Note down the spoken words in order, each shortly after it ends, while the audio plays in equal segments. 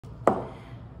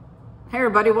Hey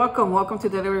everybody, welcome to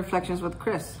Daily Reflections with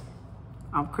Chris.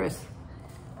 I'm Chris.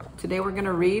 Today we're going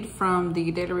to read from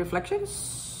the Daily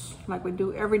Reflections like we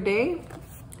do every day.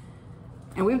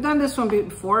 And we've done this one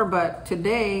before, but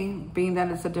today, being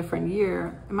that it's a different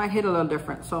year, it might hit a little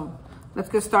different. So let's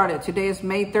get started. Today is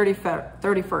May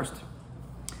 31st.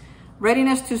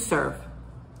 Readiness to serve.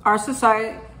 Our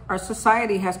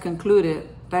society has concluded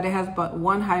that it has but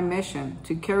one high mission: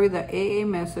 to carry the AA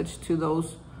message to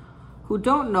those who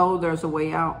don't know there's a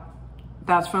way out.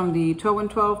 That's from the 12 and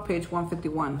 12, page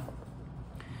 151.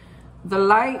 The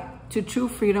light to true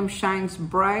freedom shines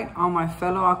bright on my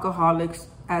fellow alcoholics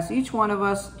as each one of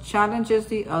us challenges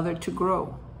the other to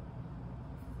grow.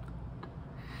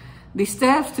 The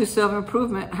steps to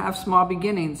self-improvement have small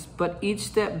beginnings, but each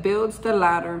step builds the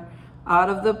ladder out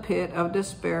of the pit of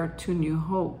despair to new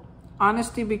hope.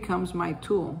 Honesty becomes my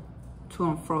tool to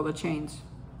unfurl the chains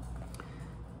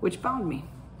which bound me.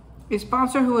 A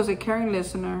sponsor who is a caring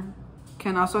listener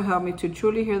can also help me to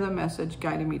truly hear the message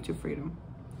guiding me to freedom.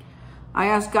 I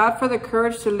ask God for the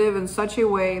courage to live in such a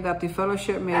way that the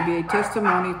fellowship may be a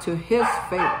testimony to His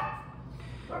favor.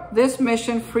 This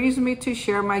mission frees me to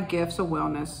share my gifts of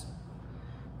wellness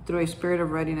through a spirit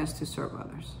of readiness to serve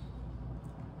others.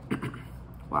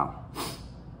 Wow.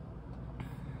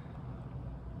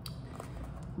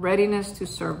 Readiness to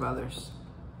serve others.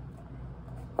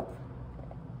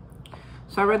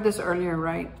 So I read this earlier,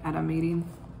 right, at a meeting.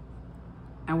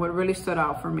 And what really stood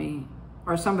out for me,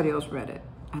 or somebody else read it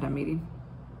at a meeting,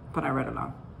 but I read it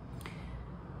along.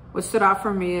 What stood out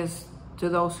for me is to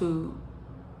those who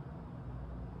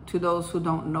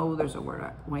don't know there's a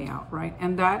way out, right?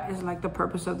 And that is like the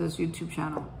purpose of this YouTube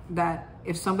channel. That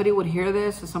if somebody would hear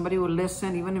this, if somebody would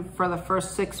listen, even for the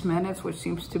first 6 minutes, which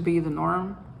seems to be the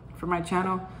norm for my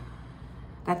channel,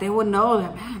 that they would know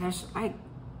that, man, there's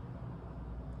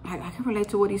I can relate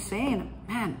to what he's saying.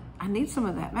 Man, I need some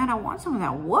of that. Man, I want some of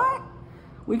that. What?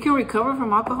 We can recover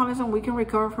from alcoholism. We can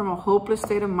recover from a hopeless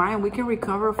state of mind. We can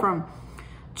recover from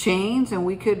chains, and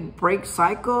we could break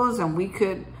cycles, and we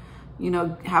could,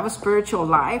 have a spiritual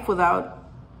life without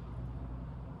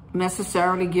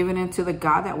necessarily giving into the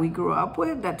God that we grew up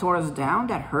with, that tore us down,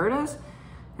 that hurt us,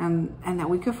 and that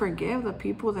we could forgive the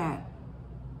people that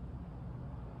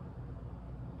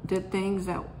did things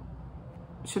that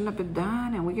shouldn't have been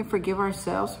done, and we can forgive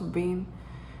ourselves for being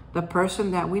the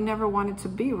person that we never wanted to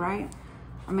be, right?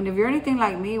 I mean, if you're anything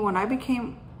like me, when I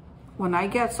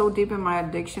got so deep in my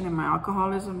addiction and my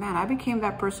alcoholism, man, I became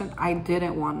that person I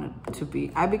didn't want to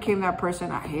be. I became that person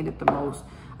I hated the most.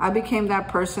 I became that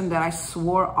person that I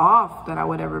swore off that I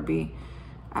would ever be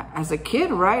as a kid,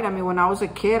 right? I mean, when I was a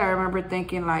kid, I remember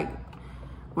thinking, like,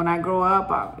 when I grow up,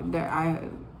 I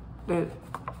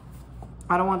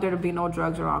don't want there to be no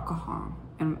drugs or alcohol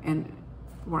and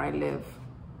where I live.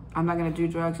 I'm not going to do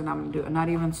drugs, and I'm not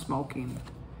even smoking,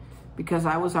 because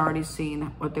I was already seeing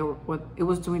what it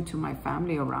was doing to my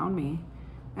family around me,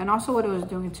 and also what it was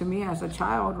doing to me as a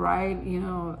child, right?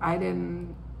 It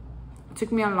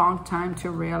took me a long time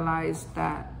to realize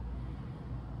that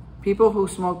people who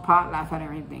smoke pot laugh at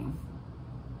everything,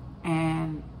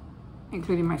 and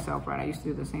including myself, right? I used to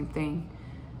do the same thing.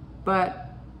 But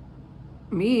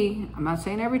me, I'm not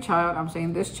saying every child, I'm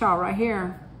saying this child right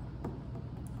here,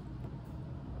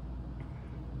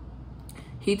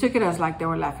 he took it as like they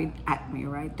were laughing at me,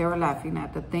 right? They were laughing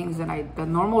at the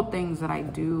normal things that I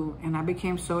do. And I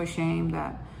became so ashamed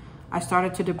that I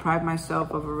started to deprive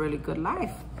myself of a really good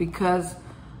life, because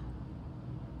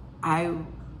I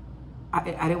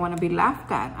didn't want to be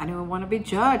laughed at. I didn't want to be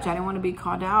judged. I didn't want to be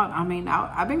called out. I mean,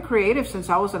 I've been creative since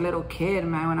I was a little kid,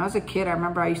 man. When I was a kid, I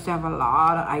remember I used to have a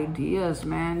lot of ideas,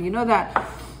 man. You know that?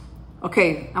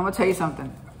 Okay, I'm going to tell you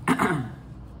something.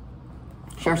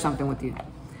 Share something with you.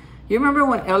 You remember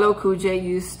when LL Cool J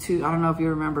used to, I don't know if you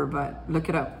remember, but look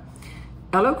it up.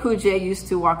 LL Cool J used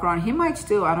to walk around. He might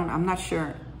still, I'm not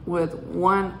sure, with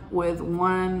one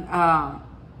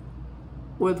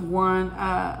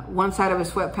side of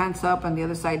his sweatpants up and the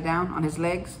other side down on his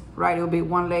legs, right? It would be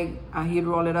one leg, he'd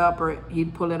roll it up, or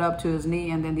he'd pull it up to his knee,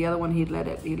 and then the other one he'd let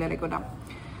it go down.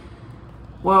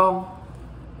 Well,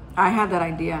 I had that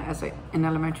idea in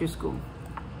elementary school,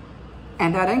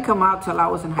 and that didn't come out till I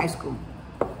was in high school.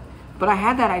 But I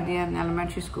had that idea in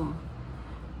elementary school,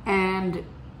 and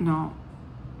no,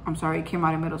 I'm sorry, it came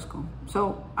out in middle school.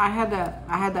 So I had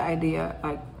the idea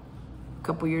like a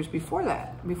couple years before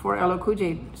that, before LL Cool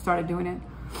J started doing it.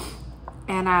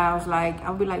 And I was like,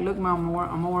 I'll be like, look, Mom,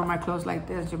 I'm gonna wear my clothes like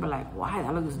this. She'll be like, why?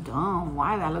 That looks dumb.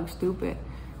 Why? That looks stupid.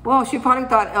 Well, she probably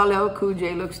thought LL Cool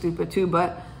J looked stupid too.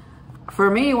 But for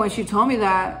me, when she told me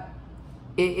that,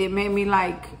 it made me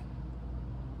like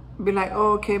be like,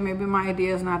 oh, okay, maybe my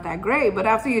idea is not that great. But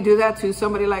after you do that to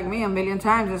somebody like me a million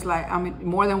times, it's like, I mean,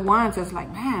 more than once, it's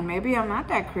like, man, maybe I'm not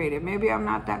that creative. Maybe I'm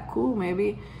not that cool.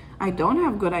 Maybe I don't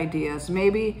have good ideas.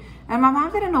 Maybe, and my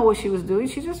mom didn't know what she was doing.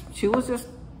 She was just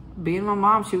being my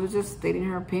mom. She was just stating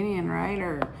her opinion,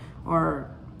 right? Or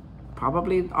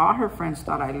probably all her friends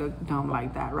thought I looked dumb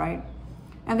like that, right?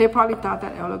 And they probably thought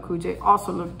that LL Cool J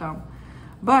also looked dumb.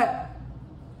 But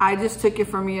I just took it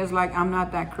for me as like, I'm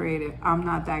not that creative. I'm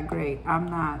not that great. I'm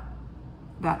not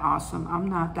that awesome. I'm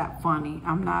not that funny.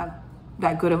 I'm not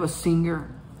that good of a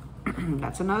singer.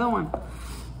 That's another one.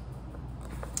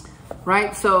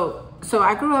 Right? So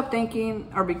I grew up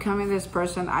thinking or becoming this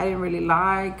person I didn't really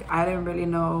like. I didn't really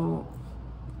know.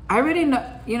 I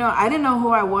didn't know who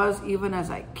I was even as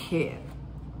a kid.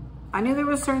 I knew there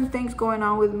were certain things going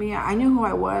on with me. I knew who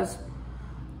I was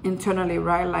internally,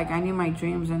 right? Like I knew my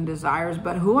dreams and desires,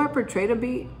 but who I portrayed to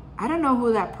be, I don't know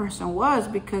who that person was,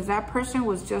 because that person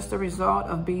was just a result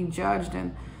of being judged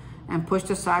and pushed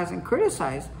aside and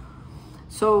criticized.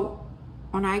 So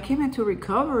when I came into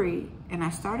recovery and I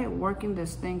started working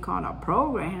this thing called a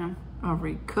program of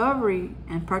recovery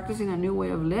and practicing a new way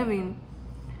of living,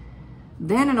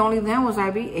 then and only then was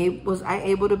I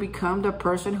able to become the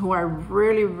person who I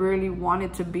really, really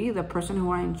wanted to be, the person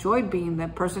who I enjoyed being, the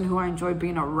person who I enjoyed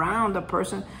being around, the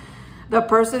person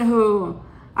who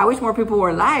I wish more people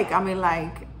were like. I mean,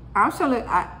 like, I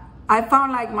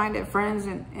found like-minded friends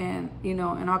and in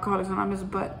Alcoholics Anonymous,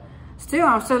 but still,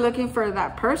 I'm still looking for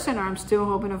that person, or I'm still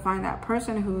hoping to find that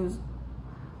person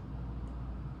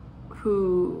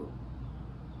who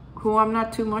I'm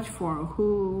not too much for,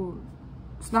 who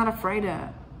is not afraid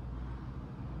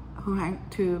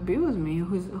to be with me,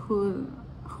 who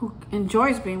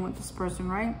enjoys being with this person,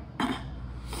 right?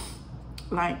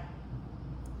 Like,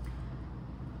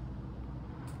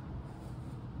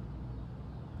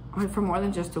 for more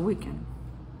than just a weekend.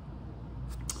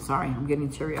 Sorry, I'm getting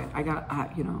teary-eyed.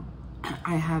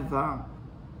 I have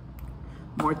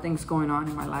more things going on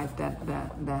in my life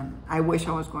than I wish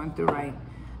I was going through, right?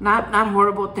 Not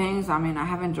horrible things. I mean, I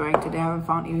haven't drank today. I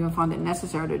haven't even found it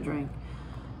necessary to drink.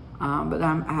 But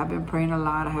I have been praying a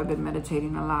lot. I have been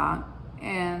meditating a lot,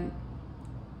 and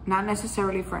not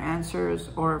necessarily for answers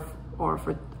or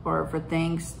for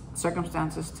things,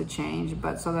 circumstances to change,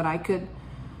 but so that I could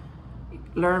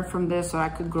learn from this, so I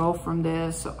could grow from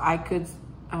this, so I could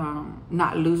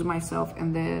not lose myself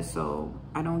in this, so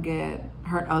I don't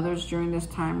hurt others during this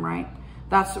time, right?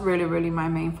 That's really, really my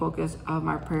main focus of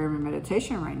my prayer and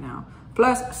meditation right now.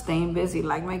 Plus staying busy,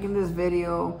 like making this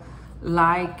video,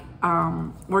 like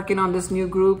working on this new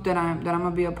group that I'm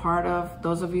gonna be a part of.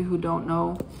 Those of you who don't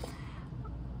know,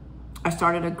 I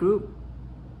started a group.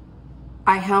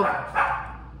 I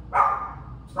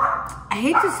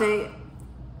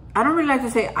don't really like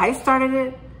to say I started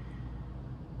it,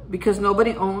 because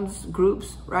nobody owns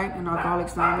groups, right? In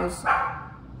Alcoholics Anonymous.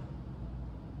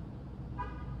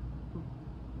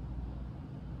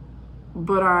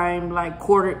 But I'm like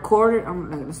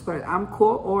I'm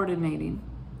coordinating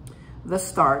the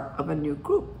start of a new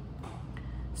group.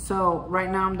 So right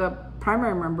now I'm the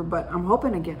primary member, but I'm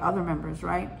hoping to get other members,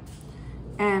 right?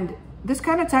 And this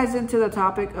kind of ties into the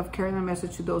topic of carrying the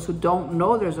message to those who don't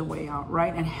know there's a way out,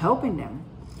 right? And helping them.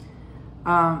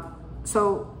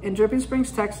 So in Dripping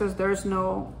Springs, Texas, there's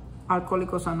no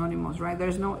Alcohólicos Anónimos, right?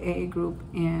 There's no AA group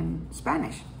in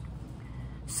Spanish.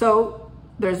 So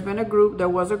there was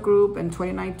a group in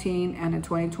 2019, and in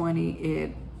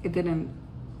 2020,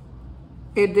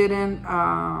 it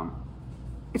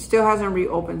still hasn't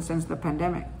reopened since the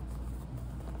pandemic.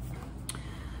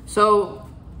 So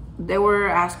they were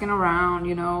asking around,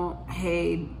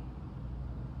 hey,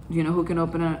 do you know who can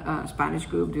open a Spanish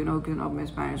group? Do you know who can open a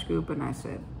Spanish group? And I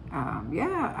said,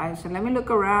 yeah. I said, let me look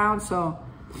around. So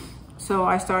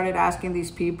I started asking these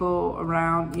people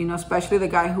around, especially the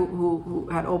guy who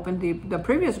had opened the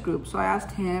previous group. So I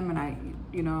asked him, and I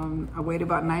waited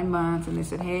about 9 months, and they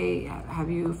said, hey, have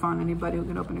you found anybody who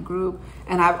can open a group?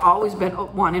 And I've always been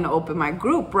wanting to open my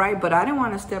group, right? But I didn't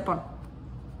want to step on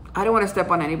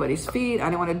anybody's feet. I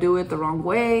didn't want to do it the wrong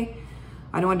way.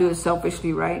 I didn't want to do it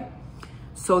selfishly, right?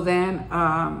 So then,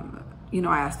 I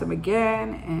asked him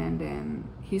again, and then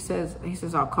he says,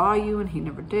 I'll call you, and he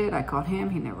never did. I called him,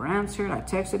 he never answered. I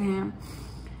texted him,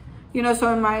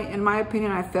 so in my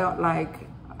opinion, I felt like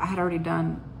I had already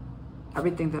done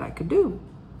everything that I could do.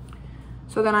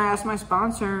 So then I asked my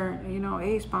sponsor,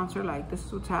 hey sponsor, like, this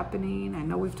is what's happening. I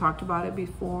know we've talked about it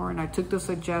before, and I took the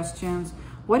suggestions.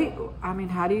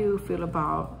 How do you feel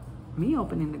about me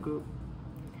opening the group?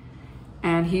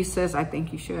 And he says, I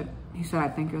think you should. He said, I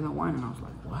think you're the one. And I was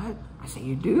like, what? I said,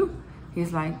 you do?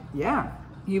 He's like, yeah.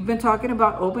 You've been talking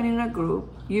about opening a group.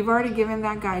 You've already given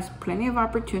that guys plenty of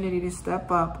opportunity to step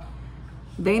up.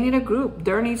 They need a group.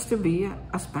 There needs to be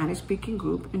a Spanish-speaking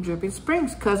group in Dripping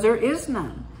Springs because there is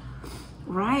none,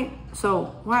 right?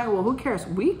 So why? Well, who cares?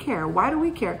 We care. Why do we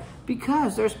care?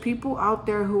 Because there's people out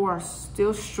there who are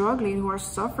still struggling, who are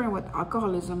suffering with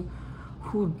alcoholism,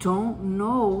 who don't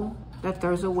know that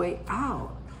there's a way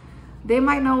out. They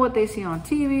might know what they see on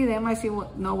TV. They might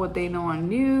know what they know on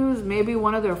news. Maybe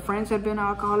one of their friends had been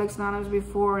Alcoholics Anonymous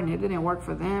before and it didn't work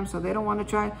for them, so they don't want to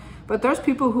try it. But there's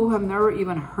people who have never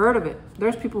even heard of it.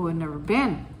 There's people who have never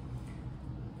been.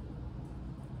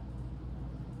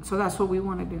 So that's what we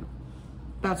want to do.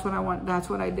 That's what I want. That's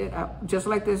what I did. Just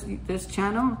like this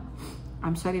channel,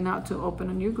 I'm setting out to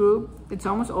open a new group. It's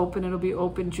almost open. It'll be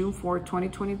open June 4th,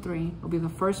 2023. It'll be the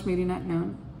first meeting at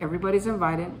noon. Everybody's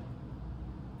invited.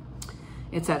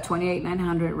 It's at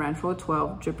 28900 Ranch Road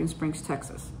 12, Dripping Springs,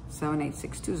 Texas,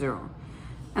 78620.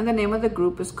 And the name of the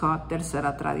group is called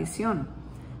Tercera Tradición.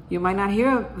 You might not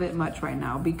hear of it much right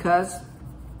now because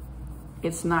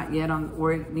it's not yet on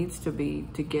where it needs to be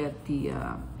to get the,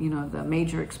 the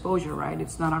major exposure, right?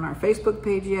 It's not on our Facebook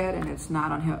page yet, and it's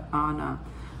not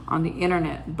on the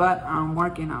internet, but I'm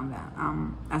working on that.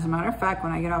 As a matter of fact,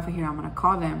 when I get off of here, I'm gonna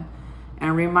call them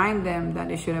and remind them that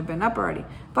it should have been up already.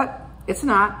 But it's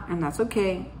not, and that's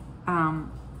okay,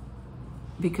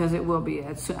 because it will be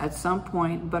at some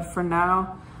point. But for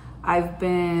now, I've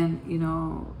been,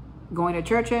 going to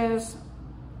churches,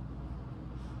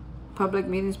 public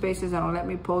meeting spaces that'll let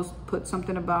me put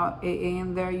something about AA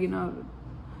in there,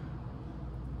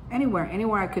 anywhere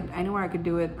I could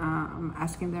do it. I'm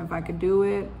asking them if I could do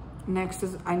it. Next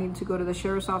is I need to go to the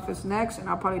sheriff's office next, and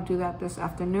I'll probably do that this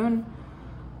afternoon.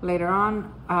 Later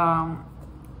on,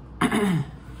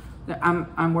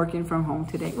 I'm working from home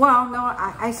today. Well, no,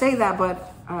 I say that,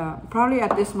 but probably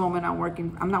at this moment I'm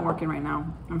not working right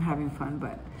now. I'm having fun,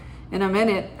 but in a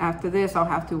minute after this, I'll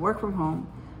have to work from home,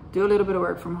 do a little bit of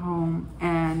work from home,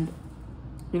 and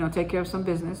take care of some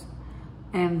business,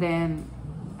 and then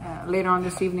later on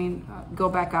this evening, go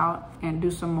back out and do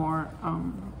some more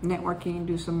networking,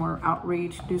 do some more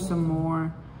outreach, do some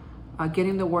more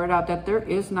getting the word out that there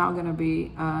is now going to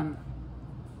be an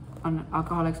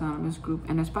Alcoholics Anonymous group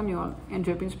in Espanol in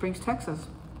Dripping Springs, Texas.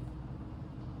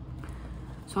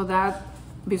 So that,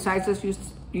 besides this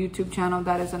YouTube channel,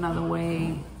 that is another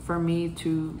way for me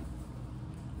to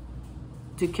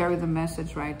carry the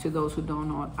message, right, to those who don't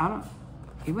know it.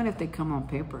 Even if they come on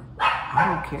paper,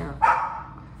 I don't care.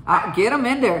 Get them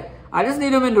in there. I just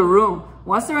need them in the room.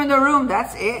 Once they're in the room,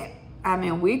 that's it. I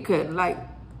mean, we could,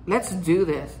 let's do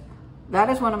this. That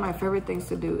is one of my favorite things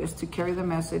to do, is to carry the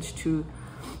message to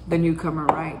the newcomer,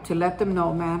 right? To let them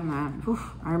know, man,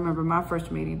 I remember my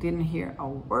first meeting, didn't hear a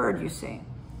word you say.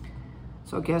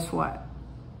 So guess what?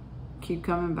 Keep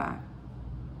coming back.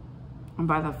 And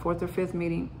by the 4th or 5th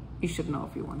meeting, you should know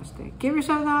if you want to stay. Give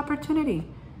yourself the opportunity.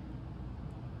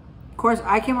 Of course,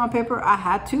 I came on paper, I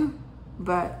had to,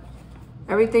 but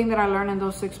everything that I learned in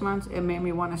those 6 months, it made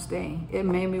me want to stay. It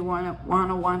made me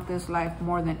want this life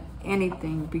more than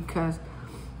anything, because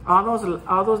all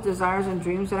those desires and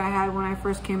dreams that I had when I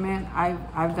first came in,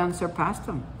 I've done surpassed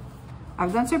them.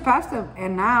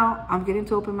 And now I'm getting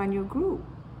to open my new group,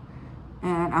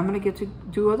 and I'm gonna get to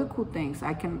do other cool things.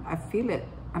 I feel it,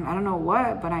 and I don't know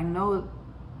what, but I know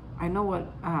what.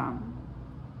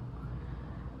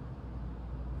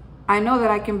 I know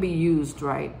that I can be used,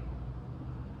 right?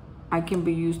 I can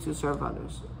be used to serve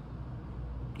others,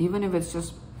 even if it's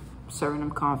just serving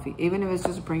them coffee, even if it's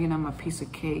just bringing them a piece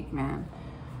of cake, man.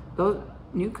 Those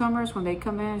newcomers, when they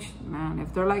come in, man,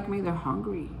 if they're like me, they're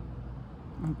hungry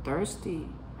and thirsty,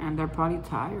 and they're probably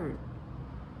tired.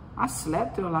 I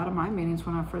slept through a lot of my meetings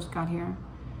when I first got here,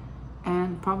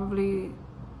 and probably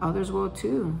others will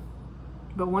too.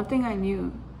 But one thing I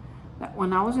knew, that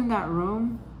when I was in that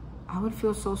room, I would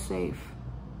feel so safe.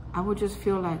 I would just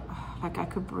feel like I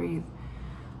could breathe.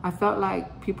 I felt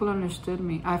like people understood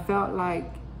me. I felt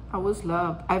like I was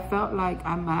loved. I felt like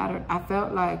I mattered. I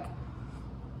felt like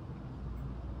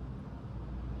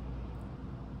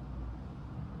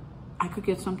I could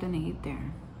get something to eat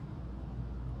there,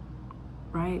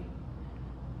 right?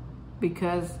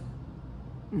 Because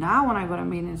now when I go to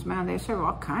meetings, man, they serve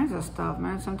all kinds of stuff,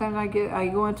 man. Sometimes I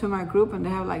go into my group and they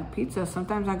have like pizza.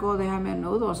 Sometimes I go, they have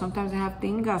menudo. Sometimes they have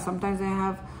tinga. Sometimes they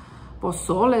have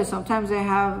pozole. Sometimes they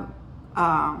have,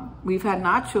 we've had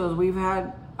nachos. We've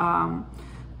had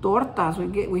tortas.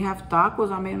 We have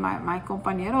tacos. I mean, my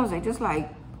compañeros,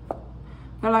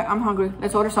 they're like, I'm hungry.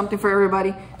 Let's order something for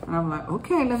everybody. And I'm like,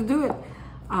 okay, let's do it.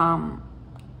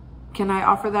 Can I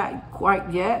offer that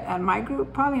quite yet at my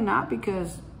group? Probably not,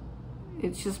 because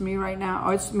it's just me right now.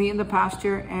 Or it's me in the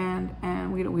pasture,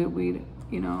 and we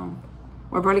you know,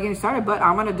 we're barely getting started. But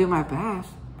I'm gonna do my best.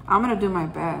 I'm gonna do my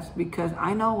best because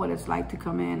I know what it's like to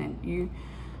come in and you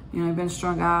know, you've been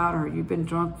strung out or you've been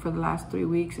drunk for the last 3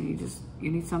 weeks and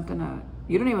you need something to,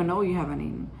 you don't even know you haven't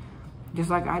eaten. Just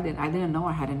like I did. I didn't know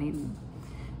I hadn't eaten.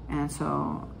 And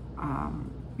so,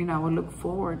 you know, I would look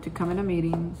forward to coming to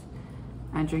meetings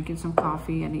and drinking some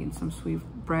coffee and eating some sweet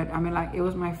bread. I mean, like, it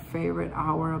was my favorite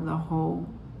hour of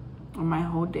my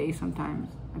whole day sometimes.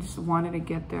 I just wanted to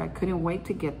get there. I couldn't wait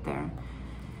to get there.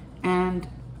 And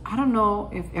I don't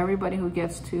know if everybody who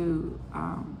gets to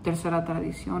Tercera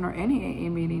Tradición or any AA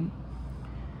meeting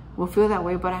will feel that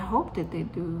way, but I hope that they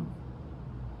do.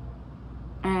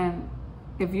 And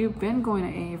if you've been going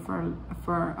to AA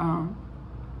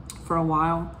for a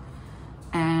while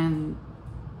and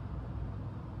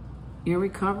you're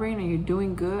recovering and you're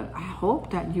doing good, I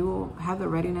hope that you will have the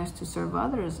readiness to serve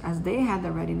others as they had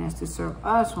the readiness to serve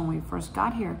us when we first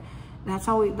got here. That's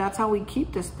how we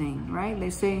keep this thing, right?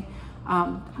 They say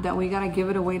that we got to give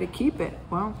it away to keep it.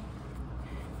 Well,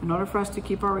 in order for us to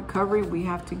keep our recovery, we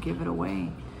have to give it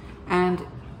away. And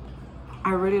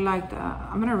I really liked,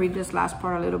 I'm going to read this last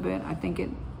part a little bit. I think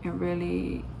it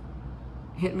really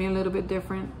hit me a little bit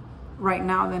different right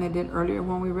now than it did earlier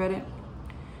when we read it.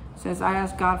 It says, I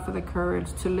ask God for the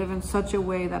courage to live in such a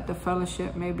way that the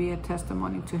fellowship may be a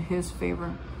testimony to his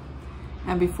favor.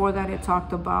 And before that, it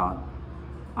talked about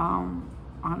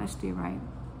honesty, right?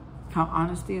 How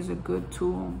honesty is a good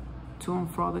tool to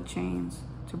unfurl the chains,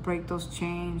 to break those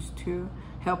chains, to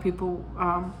help people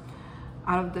out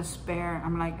of despair.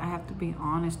 I'm like, I have to be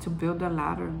honest to build a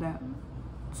ladder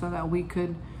so that we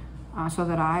could, so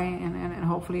that I and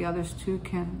hopefully others too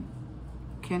can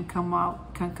come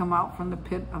out from the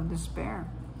pit of despair.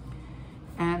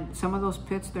 And some of those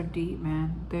pits, they're deep,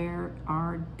 man. They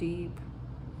are deep.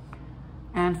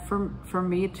 And for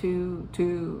me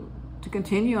to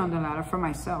continue on the ladder for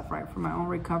myself, right, for my own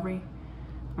recovery,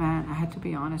 man, I had to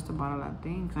be honest about a lot of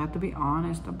things. I had to be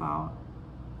honest about,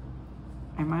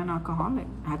 am I an alcoholic?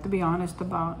 I had to be honest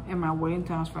about, am I willing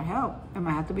to ask for help? And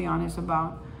I had to be honest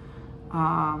about,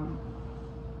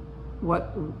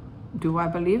 what do I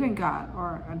believe in God,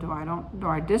 or do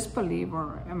I disbelieve,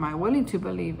 or am I willing to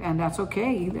believe? And that's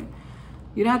okay either.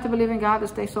 You don't have to believe in God to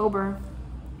stay sober,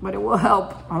 but it will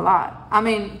help a lot. I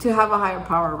mean, to have a higher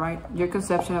power, right? Your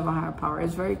conception of a higher power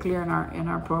is very clear in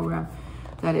our program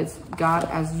that it's God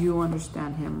as you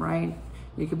understand him, right?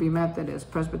 You could be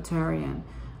Methodist, Presbyterian,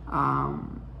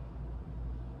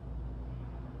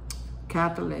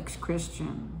 Catholics,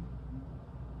 Christian.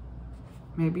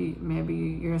 Maybe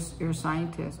you're a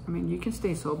scientist. I mean, you can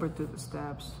stay sober through the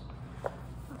steps.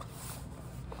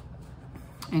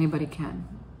 Anybody can.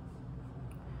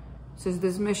 It says,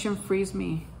 this mission frees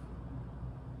me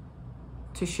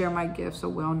to share my gifts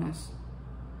of wellness.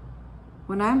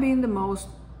 When I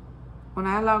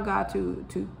allow God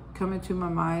to come into my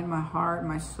mind, my heart,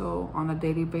 my soul on a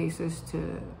daily basis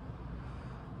to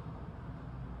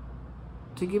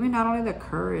give me not only the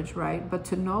courage, right, but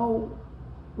to know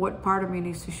what part of me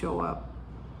needs to show up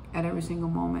at every single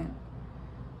moment.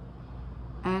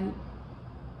 And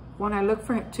when I look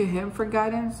to him for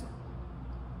guidance,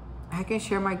 I can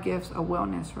share my gifts of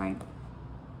wellness, right?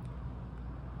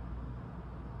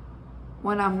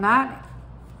 When I'm not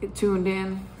tuned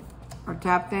in or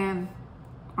tapped in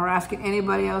or asking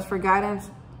anybody else for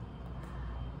guidance,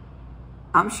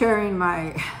 I'm sharing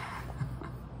my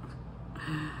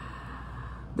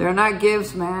they're not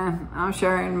gifts, man. I'm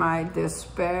sharing my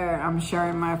despair. I'm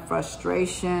sharing my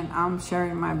frustration. I'm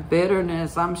sharing my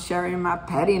bitterness. I'm sharing my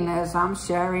pettiness. I'm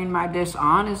sharing my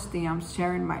dishonesty. I'm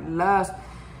sharing my lust.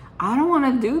 I don't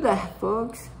want to do that,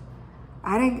 folks.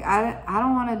 I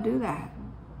don't want to do that.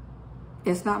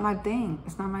 It's not my thing.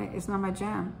 It's not my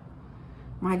jam.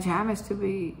 My jam is to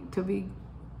be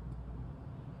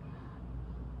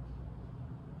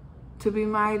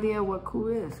my idea of what cool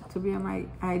is, to be my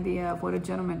idea of what a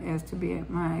gentleman is, to be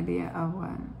my idea of what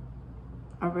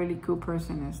a really cool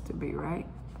person is to be, right?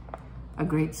 A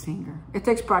great singer. It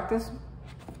takes practice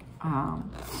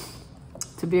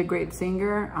to be a great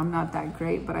singer. I'm not that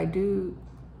great, but I do,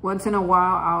 once in a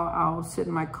while, I'll sit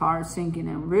in my car singing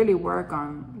and really work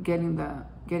on getting the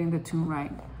tune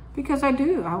right. Because I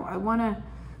do, I wanna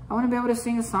be able to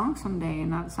sing a song someday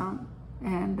and not sound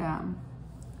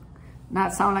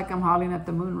like I'm howling at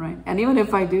the moon, right? And even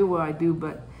if I do, well, I do,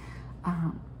 but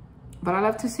I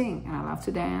love to sing, and I love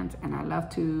to dance, and I love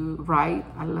to write.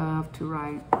 I love to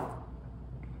write.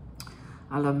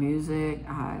 I love music.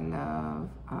 I love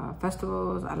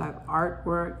festivals. I love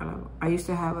artwork. I used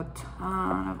to have a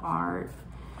ton of art,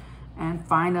 And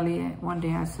finally, one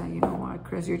day I said, you know what,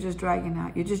 Chris, you're just dragging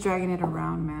it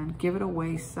around, man. Give it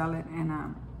away, sell it.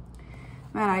 And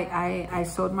man, I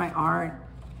sold my art,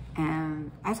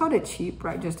 and I sold it cheap,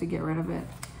 right, just to get rid of it.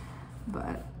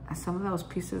 But some of those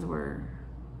pieces were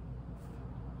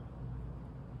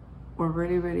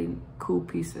really, really cool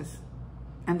pieces.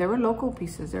 And they were local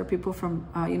pieces. There are people from,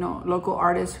 you know, local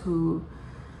artists who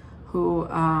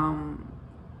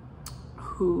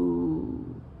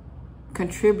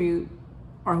contribute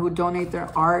or who donate their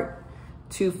art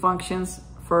to functions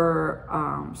for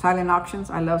silent auctions.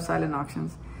 I love silent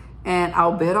auctions. And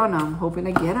I'll bid on them, hoping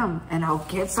to get them. And I'll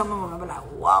get some of them. I'll be like,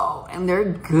 whoa, and they're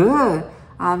good.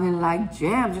 I mean, like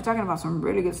gems. You're talking about some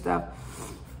really good stuff.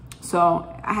 So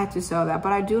I had to sell that.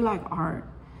 But I do like art.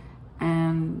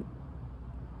 And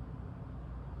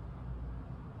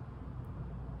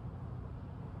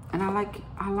I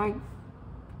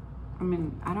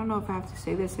mean, I don't know if I have to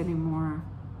say this anymore,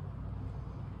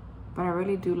 but I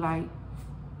really do like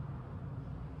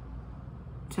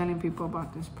telling people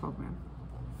about this program.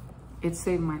 It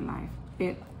saved my life.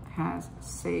 It has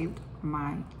saved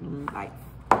my life.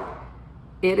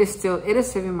 It is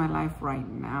saving my life right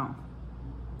now,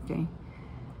 okay?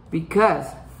 Because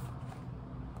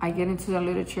I get into the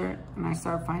literature and I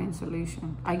start finding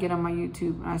solutions. I get on my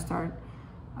YouTube and I start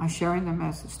sharing the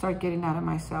message, start getting out of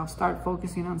myself, start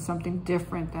focusing on something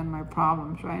different than my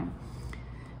problems, right?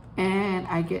 And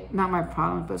I get, not my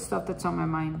problems, but stuff that's on my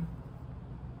mind.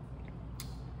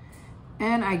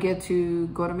 And I get to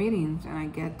go to meetings, and I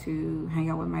get to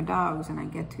hang out with my dogs, and I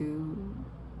get to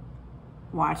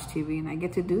watch TV, and I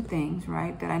get to do things,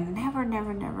 right, that I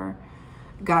never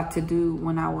got to do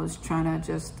when I was trying to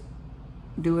just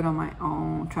do it on my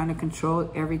own, trying to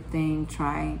control everything,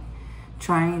 trying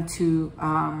to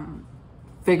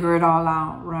figure it all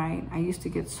out, right? I used to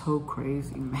get so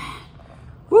crazy, man.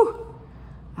 Woo!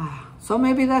 So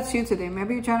maybe that's you today.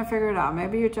 Maybe you're trying to figure it out.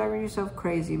 Maybe you're driving yourself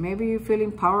crazy. Maybe you're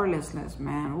feeling powerlessness,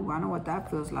 man. Ooh, I know what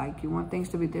that feels like. You want things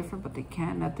to be different, but they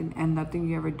can't. Nothing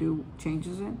you ever do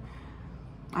changes it.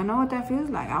 I know what that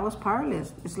feels like. I was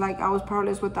powerless. It's like I was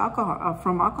powerless with alcohol,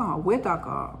 with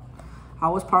alcohol. I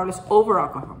was powerless over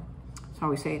alcohol. That's how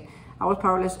we say it. I was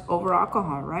powerless over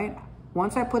alcohol, right?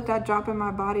 Once I put that drop in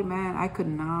my body, man, I could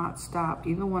not stop.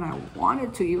 Even when I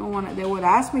wanted to, even when they would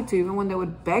ask me to, even when they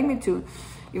would beg me to,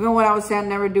 even when I would say I'd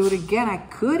never do it again, I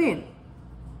couldn't.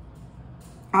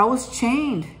 I was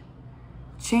chained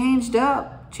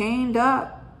up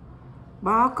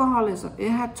by alcoholism. It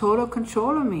had total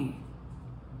control of me.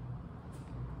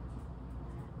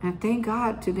 And thank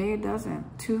God today it doesn't.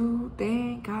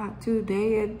 Thank God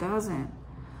today it doesn't.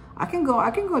 I can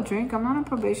go drink. I'm not on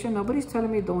probation. Nobody's telling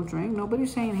me don't drink.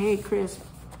 Nobody's saying, hey, Chris,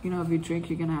 you know, if you drink,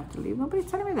 you're going to have to leave. Nobody's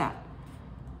telling me that.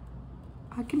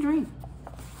 I can drink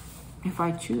if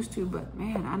I choose to, but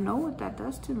man, I know what that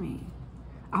does to me.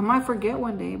 I might forget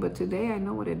one day, but today I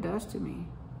know what it does to me.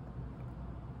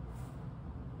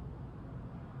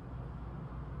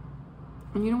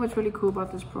 And you know what's really cool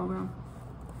about this program?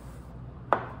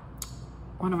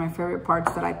 One of my favorite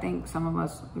parts that I think some of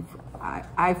us,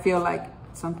 I feel like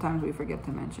sometimes we forget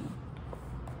to mention,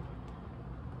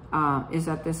 is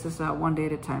that this is a one day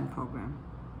at a time program.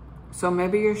 So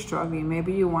maybe you're struggling,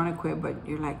 maybe you want to quit, but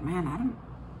you're like, man,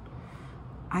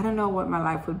 I don't know what my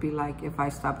life would be like if I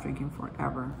stopped drinking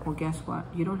forever. Well, guess what?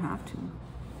 You don't have to.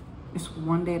 It's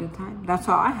one day at a time. That's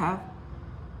all I have.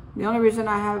 The only reason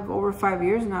I have over 5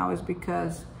 years now is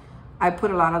because I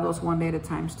put a lot of those one day at a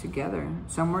times together.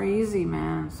 Some were easy,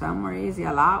 man. Some were easy.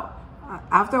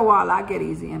 After a while, I get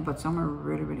easy, but some are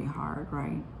really, really hard,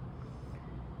 right?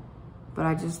 But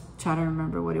I just try to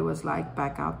remember what it was like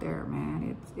back out there,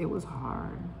 man. It was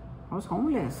hard. I was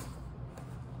homeless.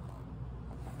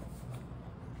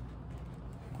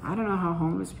 I don't know how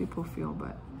homeless people feel,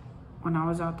 but when I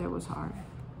was out there, it was hard.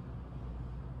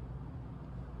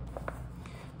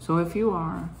 So if you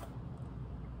are,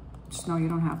 just know you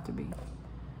don't have to be.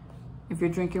 If you're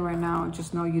drinking right now,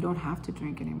 just know you don't have to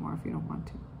drink anymore if you don't want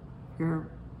to. If you're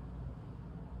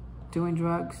doing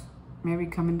drugs, maybe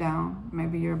coming down,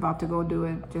 maybe you're about to go do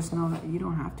it, just know that you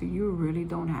don't have to. You really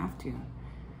don't have to.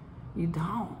 You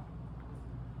don't.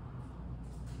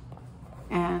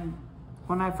 And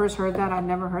when I first heard that, I'd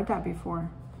never heard that before.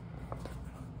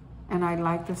 And I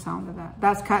like the sound of that.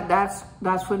 That's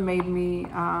what made me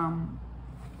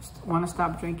want to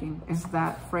stop drinking, is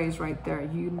that phrase right there.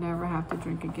 You never have to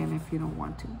drink again if you don't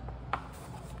want to.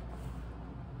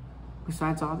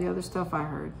 Besides all the other stuff I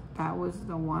heard, that was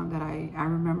the one that I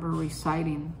remember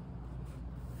reciting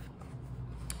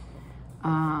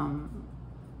on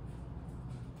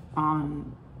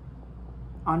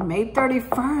May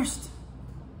 31st.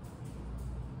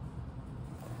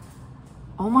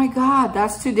 Oh my God,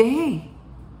 that's today.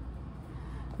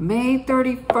 May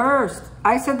 31st.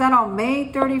 I said that on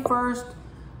May 31st,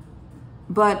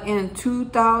 but in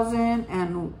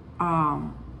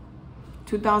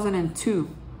 2002.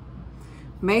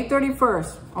 May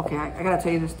 31st. Okay, I gotta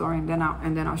tell you the story and then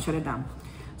I'll shut it down.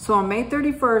 So on May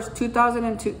 31st,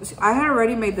 2002, I had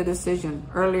already made the decision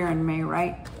earlier in May,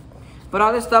 right? But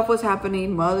all this stuff was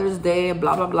happening, Mother's Day,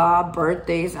 blah, blah, blah,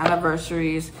 birthdays,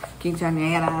 anniversaries,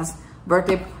 quinceañeras,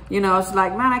 birthday, you know, it's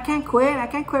like, man, I can't quit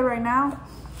right now.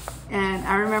 And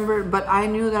I remember, but I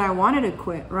knew that I wanted to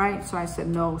quit, right? So I said,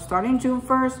 no, starting June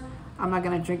 1st, I'm not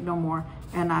gonna drink no more.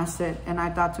 And I said, and I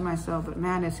thought to myself, but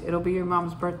man, it'll be your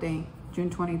mom's birthday,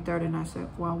 June 23rd. And I said,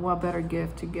 well, what better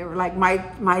gift to give her? Like my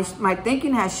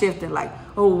thinking has shifted, like,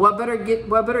 oh, what better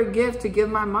gift to give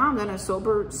my mom than a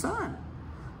sober son,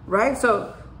 right?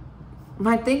 So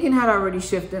my thinking had already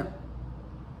shifted.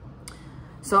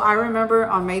 So I remember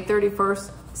on May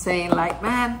 31st saying like,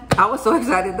 man, I was so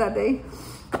excited that day.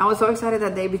 I was so excited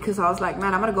that day because I was like,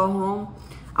 man, I'm going to go home.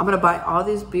 I'm going to buy all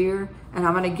this beer and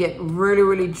I'm going to get really,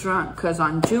 really drunk. Because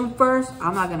on June 1st,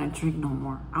 I'm not going to drink no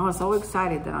more. I was so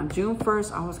excited that on June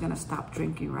 1st, I was going to stop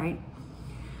drinking, right?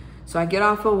 So I get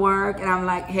off of work and I'm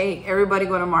like, hey, everybody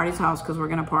go to Marty's house because we're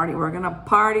going to party. We're going to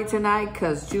party tonight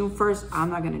because June 1st, I'm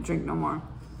not going to drink no more.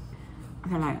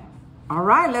 And they're like, all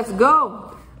right, let's go.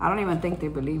 I don't even think they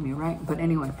believe me, right? But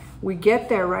anyway, we get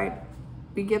there, right?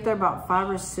 We get there about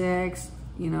 5 or 6.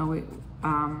 You know,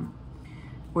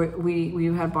 we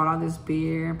had bought all this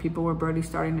beer. People were barely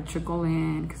starting to trickle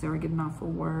in because they were getting off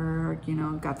of work. You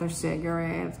know, got their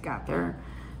cigarettes, got their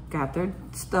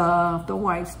stuff, the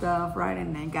white stuff, right?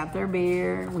 And they got their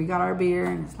beer. We got our beer,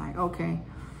 and it's like, okay.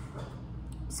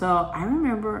 So I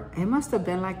remember it must have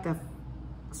been like the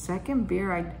second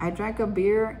beer. I drank a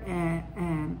beer,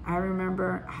 and I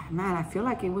remember, man, I feel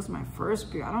like it was my first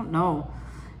beer. I don't know.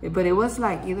 But it was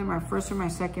like either my first or my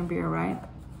second beer, right?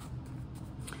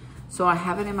 So I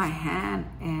have it in my hand,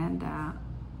 and I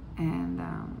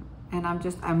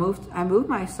moved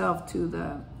myself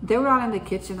to they were all in the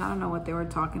kitchen. I don't know what they were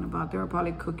talking about. They were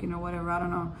probably cooking or whatever. I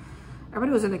don't know.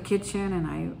 Everybody was in the kitchen, and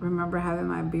I remember having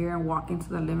my beer and walking to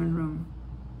the living room,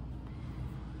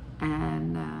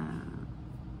 and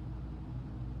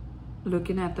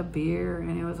looking at the beer,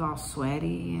 and it was all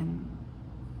sweaty, and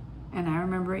I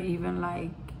remember even like,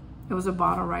 it was a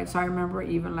bottle, right? So I remember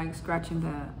even like scratching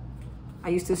I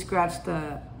used to scratch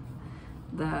the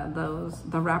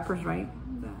wrappers, right?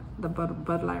 The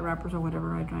Bud Light wrappers or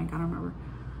whatever I drank, I don't remember.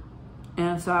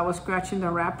 And so I was scratching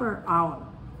the wrapper out.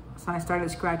 So I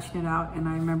started scratching it out, and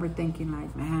I remember thinking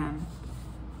like, man,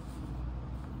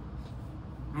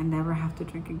 I never have to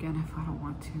drink again if I don't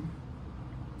want to.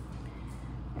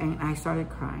 And I started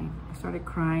crying.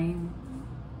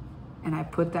 And I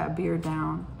put that beer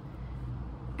down,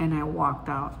 and I walked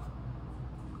out.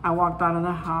 I walked out of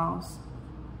the house,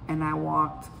 and I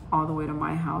walked all the way to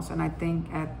my house. And I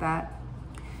think at that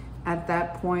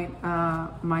point,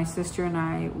 my sister and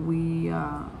I, we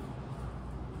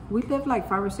lived like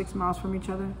 5 or 6 miles from each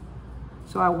other.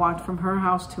 So I walked from her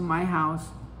house to my house,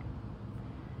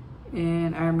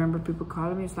 and I remember people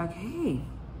calling me. It's like, hey,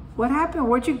 what happened?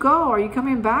 Where'd you go? Are you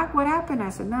coming back? What happened? I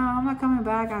said, no, I'm not coming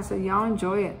back. I said, y'all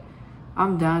enjoy it.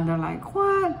 I'm done. They're like,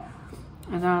 what?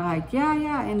 And they're like,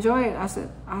 yeah, enjoy it. I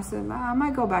said, I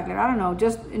might go back there. I don't know.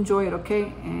 Just enjoy it,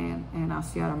 okay? And I'll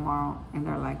see you tomorrow. And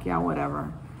they're like, yeah,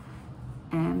 whatever.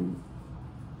 And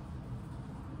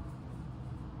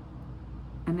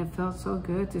it felt so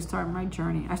good to start my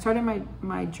journey. I started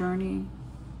my journey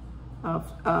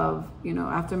of, you know,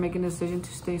 after making the decision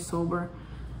to stay sober.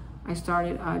 I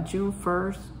started June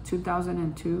 1st,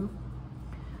 2002.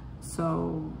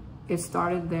 So it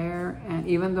started there. And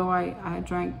even though I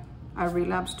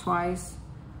relapsed twice,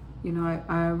 you know,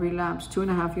 I relapsed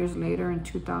 2.5 years later in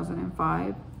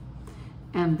 2005.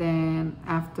 And then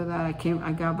after that, I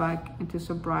got back into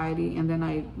sobriety, and then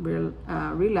I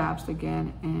relapsed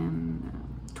again in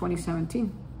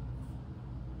 2017.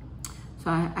 So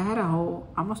I had a whole,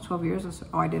 almost 12 years.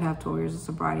 I did have 12 years of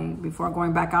sobriety before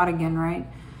going back out again, right?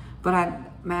 But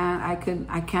I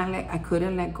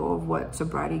couldn't let go of what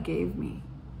sobriety gave me.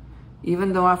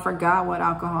 Even though I forgot what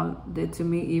alcohol did to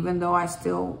me, even though I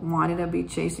still wanted to be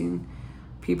chasing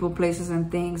people, places,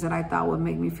 and things that I thought would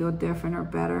make me feel different or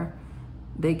better,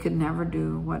 they could never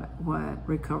do what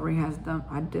recovery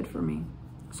did for me.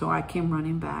 So I came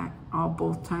running back.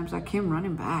 Both times I came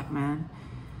running back, man.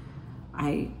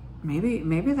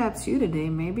 Maybe that's you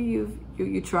today. Maybe you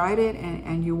tried it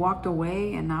and you walked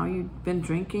away, and now you've been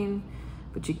drinking,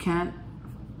 but you can't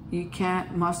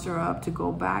muster up to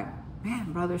go back.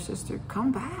 Man, brother, sister,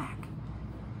 come back.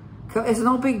 It's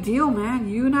no big deal, man.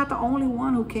 You're not the only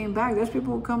one who came back. There's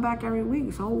people who come back every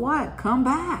week. So what? Come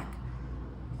back.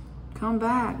 Come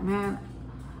back, man.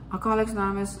 Alcoholics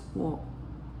Anonymous will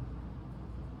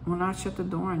not shut the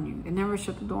door on you. It never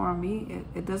shut the door on me.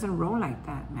 It doesn't roll like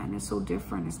that, man. It's so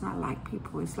different. It's not like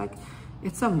people. It's like,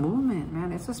 it's a movement,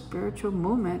 man. It's a spiritual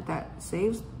movement that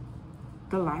saves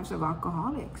the lives of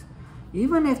alcoholics.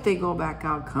 Even if they go back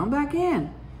out, come back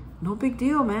in. No big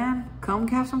deal, man. Come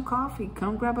have some coffee.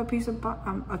 Come grab a piece of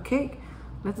a cake.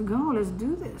 Let's go. Let's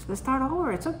do this. Let's start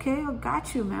over. It's okay. I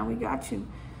got you, man. We got you.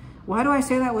 Why do I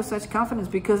say that with such confidence?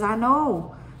 Because I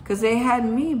know. Because they had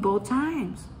me both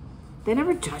times. They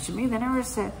never judged me. They never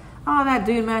said, oh, that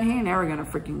dude, man, he ain't never going to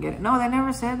freaking get it. No, they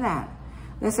never said that.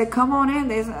 They said, come on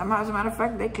in. As a matter of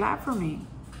fact, they clapped for me.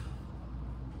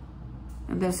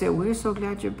 And they said, we're so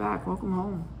glad you're back. Welcome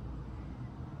home.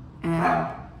 And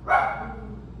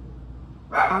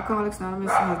Alcoholics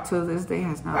Anonymous to this day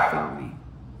has not failed me.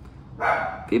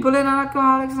 People in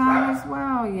Alcoholics Anonymous,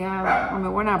 well, yeah, I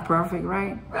mean, we're not perfect,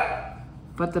 right?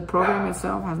 But the program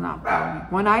itself has not failed me.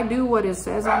 When I do what it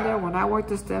says on there, when I work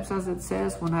the steps as it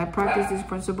says, when I practice these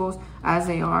principles as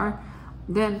they are,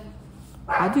 then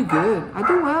I do good. I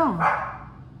do well.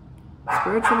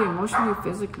 Spiritually, emotionally,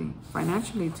 physically,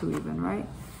 financially too even, right?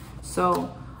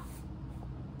 So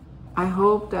I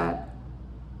hope that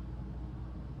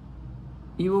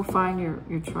you will find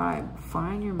your tribe,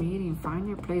 find your meeting, find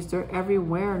your place. They're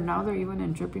everywhere. Now they're even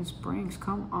in Dripping Springs.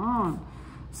 Come on,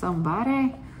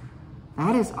 somebody.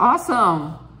 That is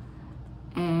awesome.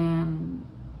 And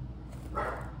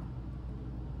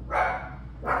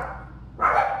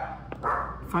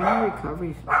find your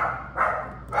recovery.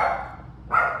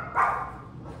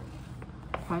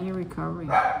 Find your recovery.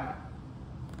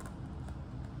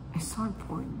 It's so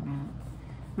important, man.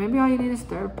 Maybe all you need is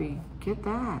therapy. Get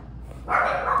that.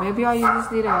 Maybe all you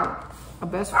just need a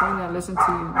best friend that listens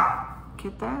to you.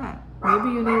 Get that. Maybe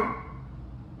you need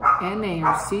NA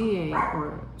or CA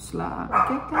or SLA.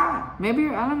 Get that. Maybe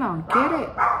you're Al-Anon. Get it.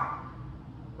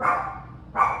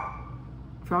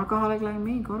 If you're alcoholic like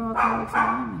me, go to Alcoholics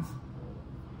Anonymous.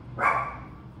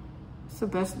 It's the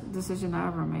best decision I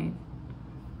ever made.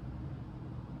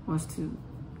 Was to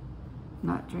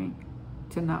not drink.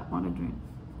 To not want to drink.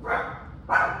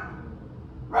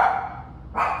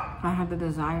 I had the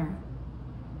desire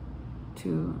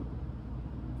to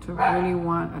really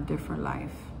want a different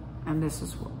life. And this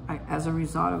is, as a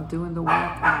result of doing the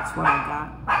work, that's what I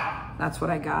got. That's what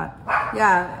I got.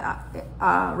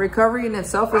 Yeah, recovery in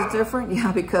itself is different.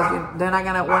 Yeah, because we're not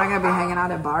gonna be hanging out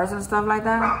at bars and stuff like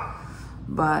that.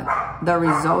 But the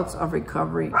results of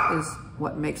recovery is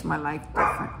what makes my life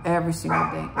different every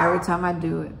single day. Every time I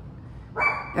do it.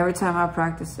 Every time I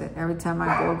practice it. Every time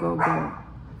I go.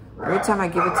 Every time I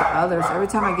give it to others, every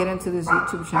time I get into this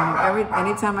YouTube channel,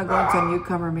 anytime I go into a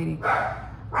newcomer meeting,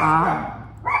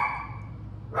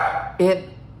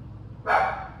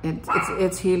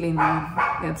 it's healing, man.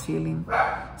 It's healing.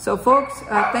 So, folks,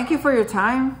 thank you for your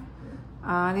time.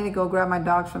 I need to go grab my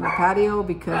dogs from the patio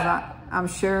because I'm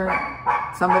sure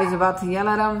somebody's about to yell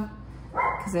at them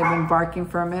because they've been barking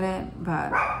for a minute,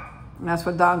 but that's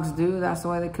what dogs do. That's the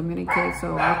way they communicate.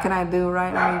 So what can I do,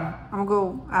 right? I mean, I'm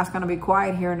going to go ask them to be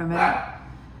quiet here in a minute.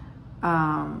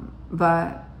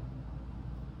 But,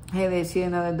 hey, they see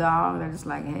another dog. They're just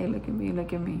like, hey, look at me,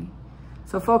 look at me.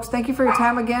 So, folks, thank you for your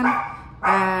time again.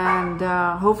 And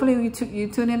hopefully you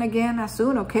tune in again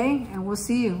soon, okay? And we'll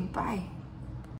see you. Bye.